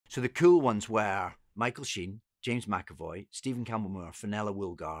So the cool ones were Michael Sheen, James McAvoy, Stephen Campbell Moore, Fenella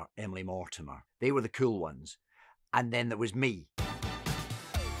Woolgar, Emily Mortimer. They were the cool ones. And then there was me.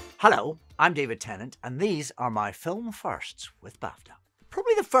 Hello, I'm David Tennant, and these are my film firsts with BAFTA.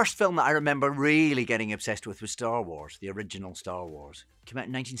 Probably the first film that I remember really getting obsessed with was Star Wars, the original Star Wars. It came out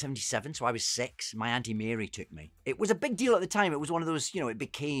in 1977, so I was 6. My Auntie Mary took me. It was a big deal at the time. It was one of those, it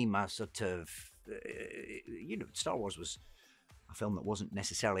became a sort of, Star Wars was a film that wasn't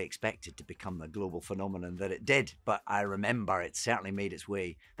necessarily expected to become the global phenomenon that it did, but I remember it certainly made its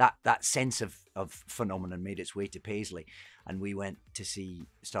way. That sense of phenomenon made its way to Paisley, and we went to see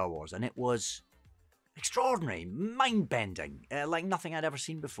Star Wars, and it was extraordinary, mind-bending, like nothing I'd ever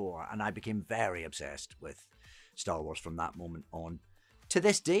seen before, and I became very obsessed with Star Wars from that moment on. To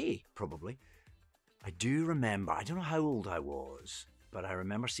this day, probably. I do remember, I don't know how old I was, but I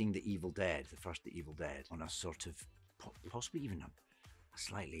remember seeing The Evil Dead, the first The Evil Dead, on a sort of possibly even a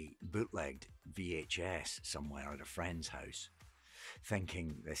slightly bootlegged VHS somewhere at a friend's house,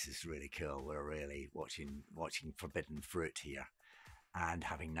 thinking this is really cool. We're really watching forbidden fruit here, and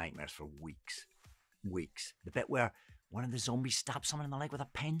having nightmares for weeks. The bit where one of the zombies stabs someone in the leg with a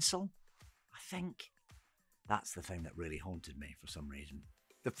pencil, I think that's the thing that really haunted me for some reason.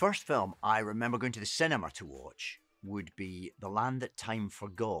 The first film I remember going to the cinema to watch would be The Land That Time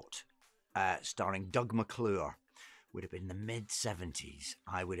Forgot, starring Doug McClure. Would have been the mid-70s.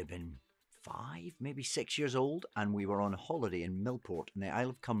 I would have been 5, maybe 6 years old, and we were on holiday in Millport in the Isle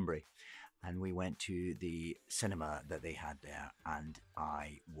of Cumbrae, and we went to the cinema that they had there, and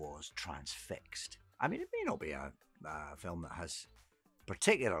I was transfixed. I mean, it may not be a film that has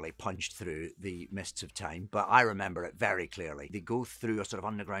particularly punched through the mists of time, but I remember it very clearly. They go through a sort of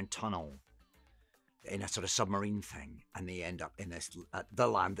underground tunnel in a sort of submarine thing, and they end up in this the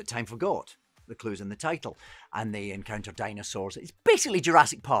land that time forgot. The clues in the title, and they encounter dinosaurs. It's basically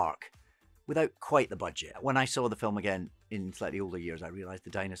Jurassic Park without quite the budget. When I saw the film again in slightly older years, I realised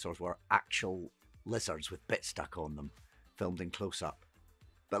the dinosaurs were actual lizards with bits stuck on them, filmed in close-up.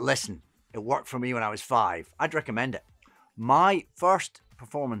 But listen, it worked for me when I was 5. I'd recommend it. My first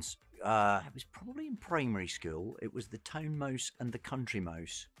performance, it was probably in primary school. It was the Town Mouse and the Country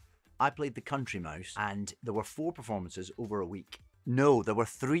Mouse. I played the Country Mouse, and there were 4 performances over a week. No, there were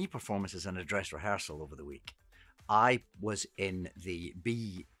 3 performances and a dress rehearsal over the week. I was in the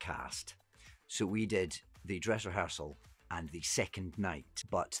B cast, so we did the dress rehearsal and the second night.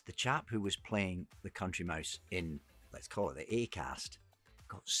 But the chap who was playing the Country Mouse in, let's call it the A cast,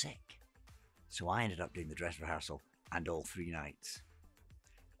 got sick. So I ended up doing the dress rehearsal and all 3 nights.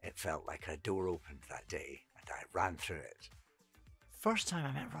 It felt like a door opened that day, and I ran through it. First time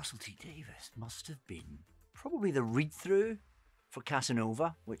I met Russell T Davies must have been probably the read-through for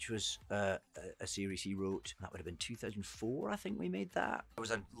Casanova, which was a series he wrote. That would have been 2004, I think we made that. It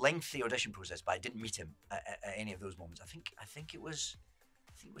was a lengthy audition process, but I didn't meet him at any of those moments. I think it was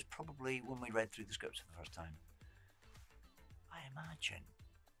probably when we read through the scripts for the first time. I imagine.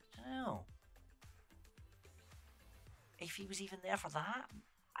 I don't know. If he was even there for that,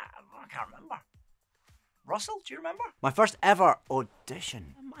 I can't remember. Russell, do you remember? My first ever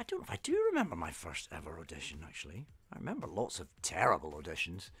audition. I don't know if I do remember my first ever audition, actually. I remember lots of terrible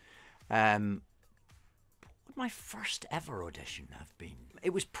auditions. What would my first ever audition have been?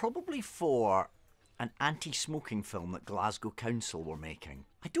 It was probably for an anti-smoking film that Glasgow Council were making.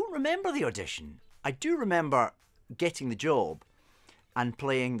 I don't remember the audition. I do remember getting the job and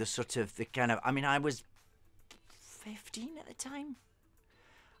playing the sort of, I was 15 at the time.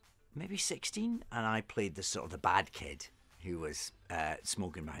 Maybe 16, and I played the sort of the bad kid who was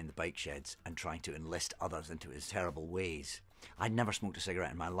smoking behind the bike sheds and trying to enlist others into his terrible ways. I'd never smoked a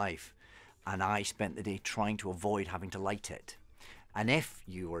cigarette in my life, and I spent the day trying to avoid having to light it. And if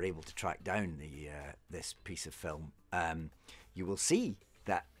you were able to track down this piece of film, you will see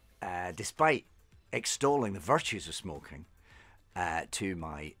that despite extolling the virtues of smoking to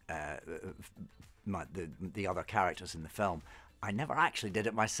the other characters in the film, I never actually did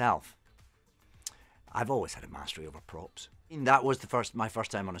it myself. I've always had a mastery over props. That was my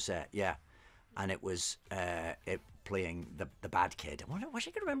first time on a set, yeah. And it was playing the bad kid. I wish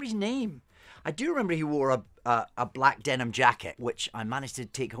I could remember his name. I do remember he wore a black denim jacket, which I managed to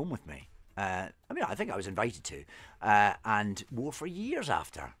take home with me. I think I was invited to, and wore for years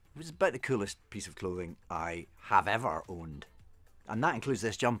after. It was about the coolest piece of clothing I have ever owned. And that includes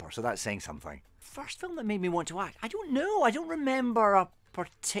this jumper, so that's saying something. First film that made me want to act? I don't know. I don't remember a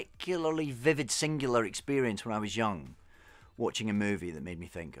particularly vivid singular experience when I was young, watching a movie that made me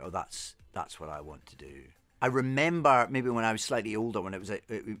think, oh, that's what I want to do. I remember maybe when I was slightly older, when it was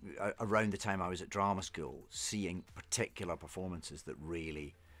around the time I was at drama school, seeing particular performances that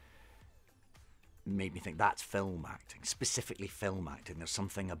really made me think that's film acting, specifically film acting. There's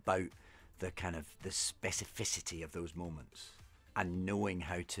something about the kind of the specificity of those moments and knowing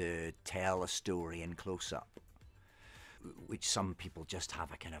how to tell a story in close-up, which some people just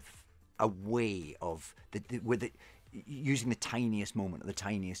have a kind of a way of using the tiniest moment or the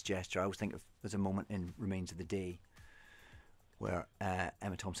tiniest gesture. I always think of there's a moment in Remains of the Day where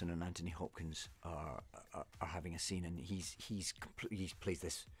Emma Thompson and Anthony Hopkins are having a scene, and he plays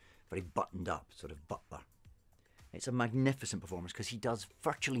this very buttoned up sort of butler. It's a magnificent performance because he does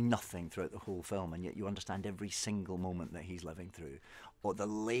virtually nothing throughout the whole film, and yet you understand every single moment that he's living through, or the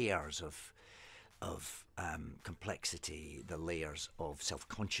layers of complexity, the layers of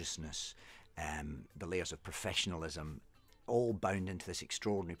self-consciousness, the layers of professionalism, all bound into this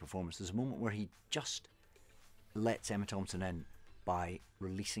extraordinary performance. There's a moment where he just lets Emma Thompson in by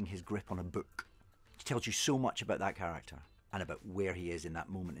releasing his grip on a book. It tells you so much about that character and about where he is in that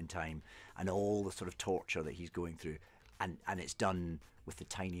moment in time and all the sort of torture that he's going through, and it's done with the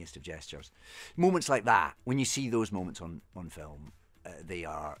tiniest of gestures. Moments like that, when you see those moments on film,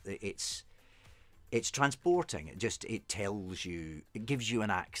 it's transporting. It tells you, it gives you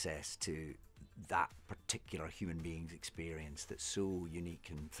an access to that particular human being's experience that's so unique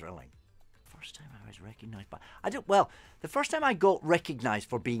and thrilling. First time I was recognised by... the first time I got recognised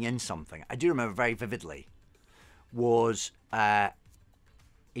for being in something, I do remember very vividly, was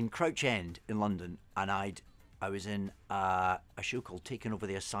in Crouch End in London, and I was in a show called Taking Over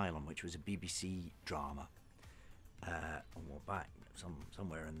the Asylum, which was a BBC drama, back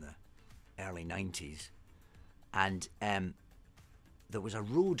somewhere in the early 90s, and there was a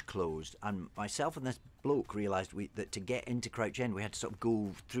road closed, and myself and this bloke realised that to get into Crouch End we had to sort of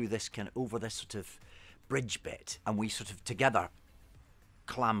go through this over this sort of bridge bit, and we sort of together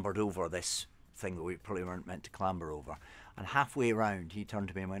clambered over this thing that we probably weren't meant to clamber over, and halfway around he turned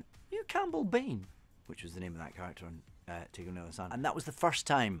to me and went, "You Campbell Bain," which was the name of that character on Taking Over the Sun. And that was the first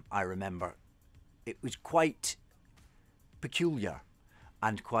time I remember. It was quite peculiar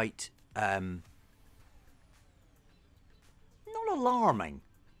and quite not alarming,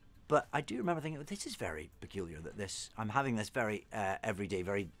 but I do remember thinking, this is very peculiar, that I'm having this very everyday,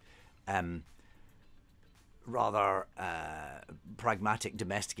 very rather pragmatic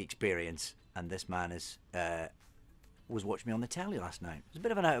domestic experience, and this man was watching me on the telly last night. It was a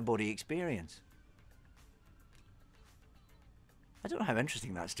bit of an out-of-body experience. I don't know how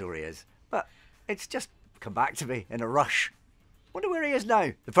interesting that story is, but it's just come back to me in a rush. Wonder where he is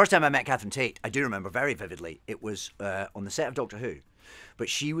now. The first time I met Catherine Tate, I do remember very vividly. It was on the set of Doctor Who, but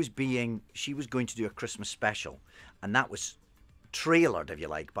she was going to do a Christmas special, and that was trailered, if you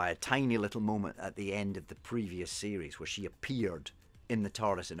like, by a tiny little moment at the end of the previous series where she appeared in the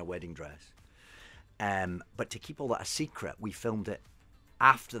TARDIS in a wedding dress. But to keep all that a secret, we filmed it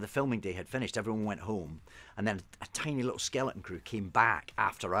after the filming day had finished. Everyone went home, and then a tiny little skeleton crew came back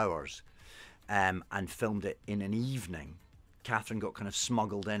after hours and filmed it in an evening. Catherine got kind of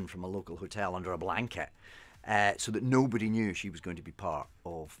smuggled in from a local hotel under a blanket so that nobody knew she was going to be part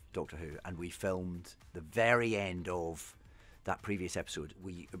of Doctor Who, and we filmed the very end of that previous episode.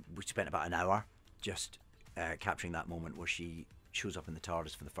 We spent about an hour just capturing that moment where she shows up in the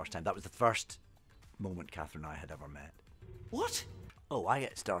TARDIS for the first time. That was the first moment Catherine and I had ever met. What? Oh, I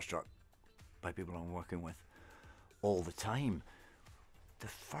get starstruck by people I'm working with all the time. The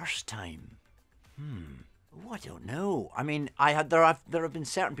first time, I don't know. I mean, there have been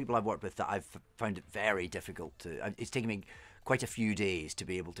certain people I've worked with that I've found it very difficult to. It's taken me quite a few days to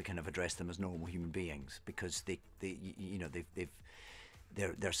be able to kind of address them as normal human beings, because they're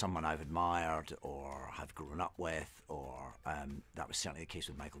someone I've admired or have grown up with, or that was certainly the case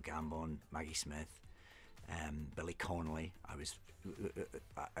with Michael Gambon, Maggie Smith, Billy Connolly.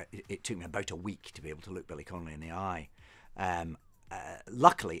 It took me about a week to be able to look Billy Connolly in the eye.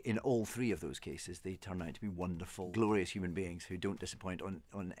 Luckily, in all three of those cases, they turn out to be wonderful, glorious human beings who don't disappoint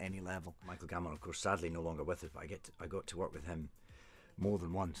on any level. Michael Gambon, of course, sadly no longer with us, but I got to work with him more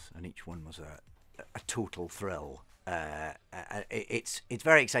than once, and each one was a total thrill. It's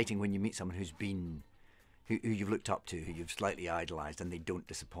very exciting when you meet someone who you've looked up to, who you've slightly idolised, and they don't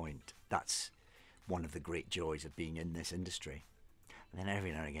disappoint. That's one of the great joys of being in this industry. And then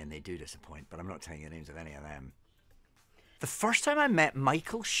every now and again they do disappoint, but I'm not telling you the names of any of them. The first time I met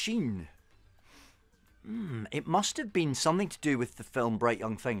Michael Sheen, it must have been something to do with the film Bright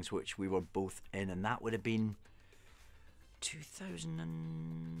Young Things, which we were both in, and that would have been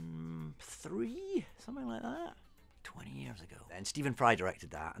 2003, something like that, 20 years ago. And Stephen Fry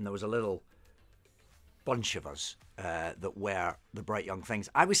directed that, and there was a little bunch of us that were the Bright Young Things.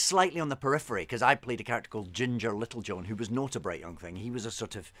 I was slightly on the periphery because I played a character called Ginger Littlejohn, who was not a Bright Young Thing. He was a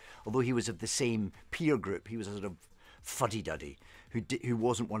sort of, although he was of the same peer group, he was a sort of fuddy-duddy who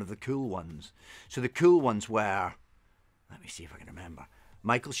wasn't one of the cool ones. So the cool ones were, let me see if I can remember,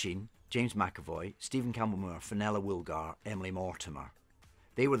 Michael Sheen, James McAvoy, Stephen Campbell-Moore, Fenella Woolgar, Emily Mortimer.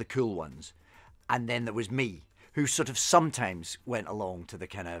 They were the cool ones. And then there was me, who sort of sometimes went along to the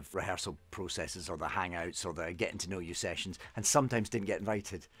kind of rehearsal processes or the hangouts or the getting to know you sessions, and sometimes didn't get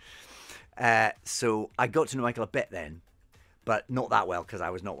invited. So I got to know Michael a bit then, but not that well because I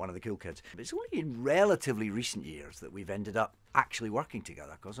was not one of the cool kids. But it's only in relatively recent years that we've ended up actually working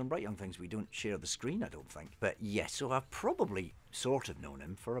together, because on Bright Young Things we don't share the screen, I don't think. But yes, so I've probably sort of known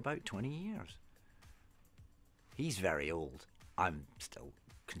him for about 20 years. He's very old. I'm still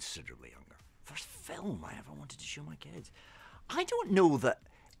considerably younger. First film I ever wanted to show my kids. I don't know that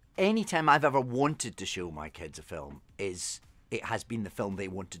any time I've ever wanted to show my kids a film it has been the film they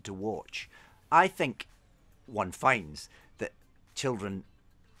wanted to watch. I think one finds that children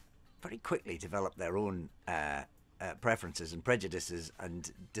very quickly develop their own preferences and prejudices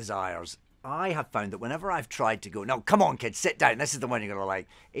and desires. I have found that whenever I've tried to go, no, come on kids, sit down, this is the one you're going to like,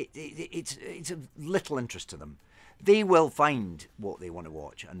 it's of little interest to them. They will find what they want to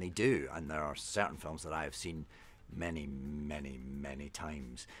watch, and they do. And there are certain films that I have seen many, many, many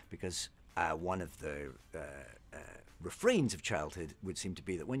times, because one of the refrains of childhood would seem to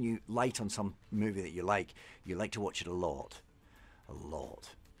be that when you light on some movie that you like to watch it a lot. A lot.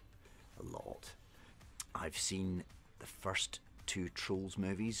 A lot. I've seen the first 2 Trolls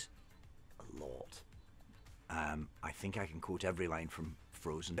movies a lot. I think I can quote every line from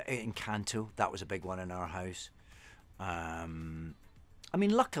Frozen. Encanto, that was a big one in our house. I mean,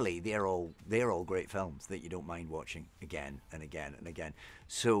 luckily they're all great films that you don't mind watching again and again and again.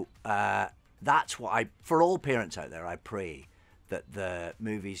 So that's what for all parents out there, I pray that the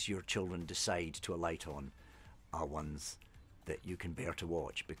movies your children decide to alight on are ones that you can bear to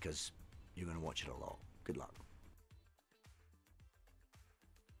watch, because you're going to watch it a lot. Good luck.